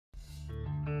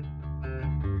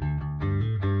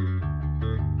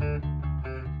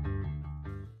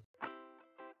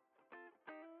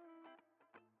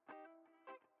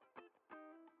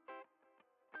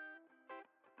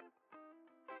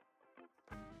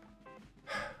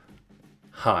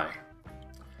Hi.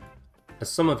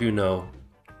 As some of you know,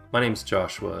 my name's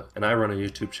Joshua, and I run a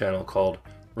YouTube channel called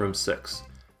Room 6.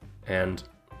 And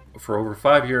for over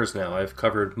 5 years now, I've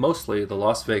covered mostly the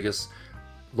Las Vegas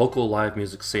local live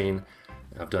music scene.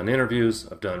 I've done interviews,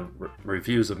 I've done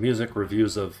reviews of music,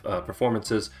 reviews of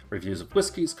performances, reviews of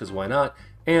whiskeys, because why not,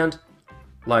 and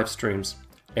live streams.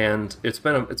 And it's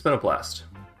been a blast.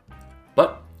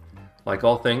 But, like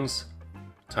all things,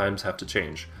 times have to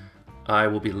change. I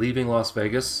will be leaving Las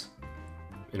Vegas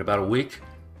in about a week,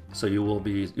 so you'll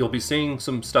be seeing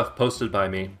some stuff posted by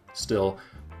me still,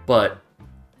 but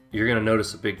you're gonna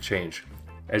notice a big change.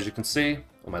 As you can see,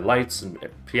 all my lights and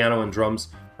piano and drums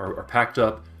are packed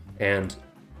up, and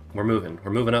we're moving.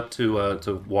 We're moving up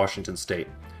to Washington State.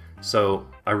 So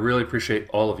I really appreciate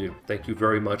all of you. Thank you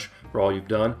very much for all you've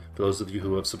done. For those of you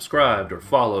who have subscribed or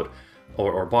followed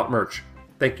or bought merch,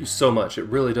 thank you so much. It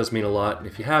really does mean a lot. And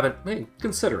if you haven't, hey,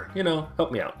 consider,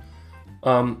 help me out.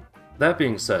 That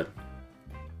being said,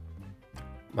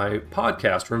 my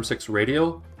podcast, Room 6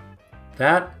 Radio,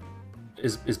 that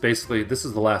is basically, this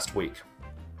is the last week.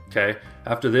 Okay?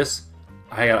 After this,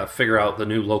 I gotta figure out the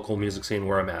new local music scene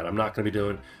where I'm at. I'm not gonna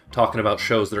be talking about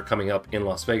shows that are coming up in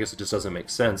Las Vegas. It just doesn't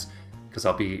make sense because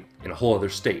I'll be in a whole other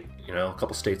state, a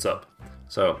couple states up.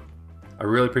 So I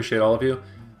really appreciate all of you.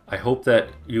 I hope that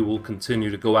you will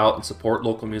continue to go out and support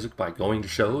local music by going to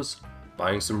shows,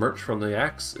 buying some merch from the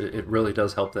acts. It really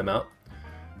does help them out.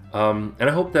 And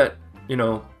I hope that,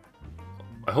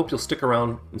 I hope you'll stick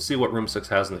around and see what Room 6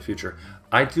 has in the future.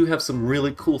 I do have some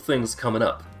really cool things coming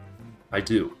up. I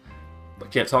do. I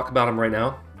can't talk about them right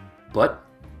now, but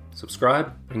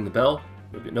subscribe, ring the bell,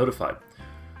 you'll get notified.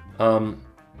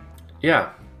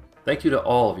 Yeah, thank you to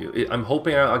all of you. I'm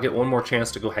hoping I'll get one more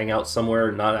chance to go hang out somewhere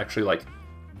and not actually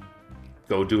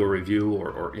go do a review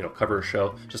or cover a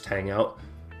show, just hang out.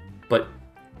 But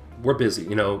we're busy,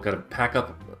 gotta pack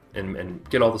up and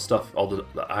get all the stuff, all the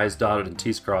I's dotted and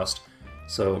T's crossed.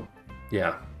 So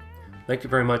yeah, thank you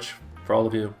very much for all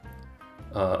of you,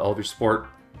 all of your support,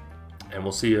 and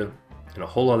we'll see you in a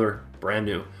whole other brand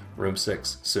new Room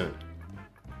 6 soon.